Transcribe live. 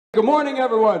Good morning,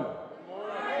 everyone. Good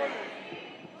morning.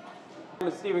 My name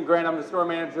is Stephen Grant. I'm the store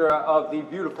manager of the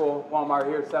beautiful Walmart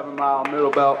here, 7 Mile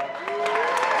Middle Belt.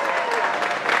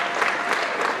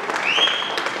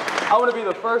 I want to be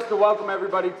the first to welcome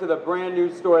everybody to the brand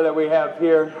new store that we have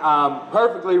here.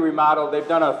 Perfectly remodeled. They've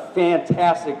done a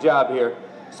fantastic job here.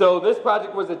 So this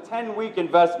project was a 10-week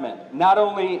investment, not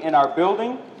only in our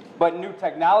building, but new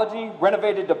technology,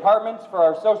 renovated departments for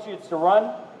our associates to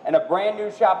run, and a brand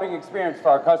new shopping experience for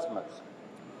our customers.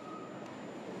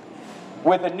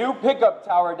 With a new pickup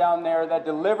tower down there that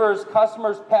delivers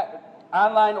customers'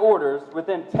 online orders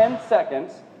within 10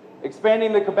 seconds,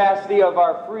 expanding the capacity of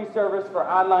our free service for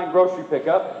online grocery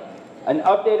pickup, an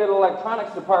updated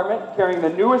electronics department carrying the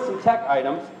newest in tech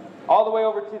items, all the way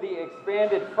over to the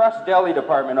expanded fresh deli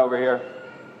department over here.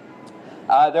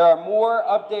 There are more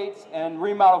updates and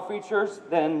remodel features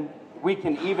than we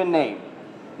can even name.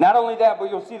 Not only that,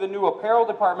 but you'll see the new apparel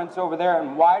departments over there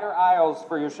and wider aisles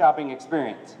for your shopping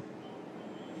experience.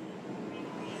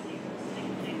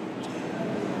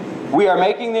 We are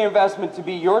making the investment to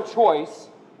be your choice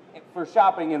for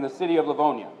shopping in the city of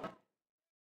Livonia.